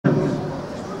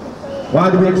Why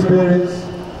do we experience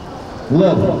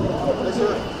love?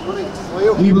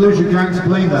 Evolution can't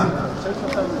explain that,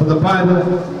 but the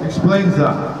Bible explains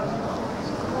that.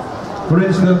 For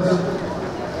instance,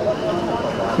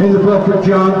 in the book of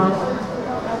John,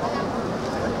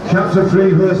 chapter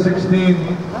 3, verse 16,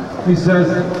 he says,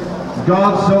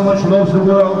 God so much loves the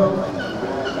world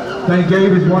that he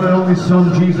gave his one and only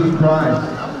Son, Jesus Christ.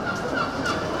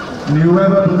 And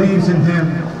whoever believes in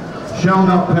him shall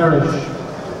not perish,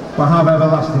 but have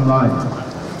everlasting life.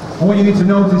 And what you need to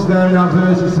notice there in that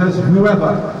verse, it says,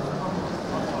 whoever,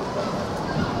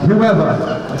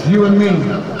 that's you and me,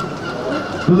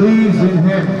 believes in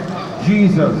him,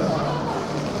 Jesus.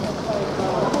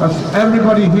 That's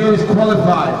everybody here is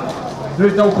qualified. There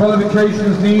is no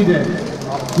qualifications needed.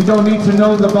 You don't need to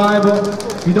know the Bible.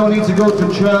 You don't need to go to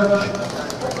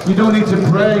church. You don't need to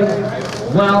pray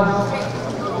well.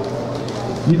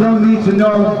 You don't need to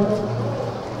know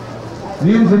the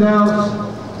ins and outs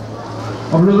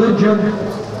of religion.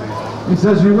 It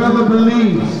says whoever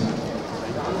believes,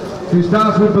 who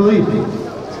starts with belief.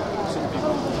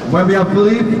 When we have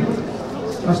belief,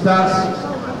 that starts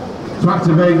to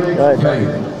activate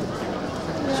faith.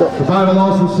 The Bible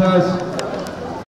also says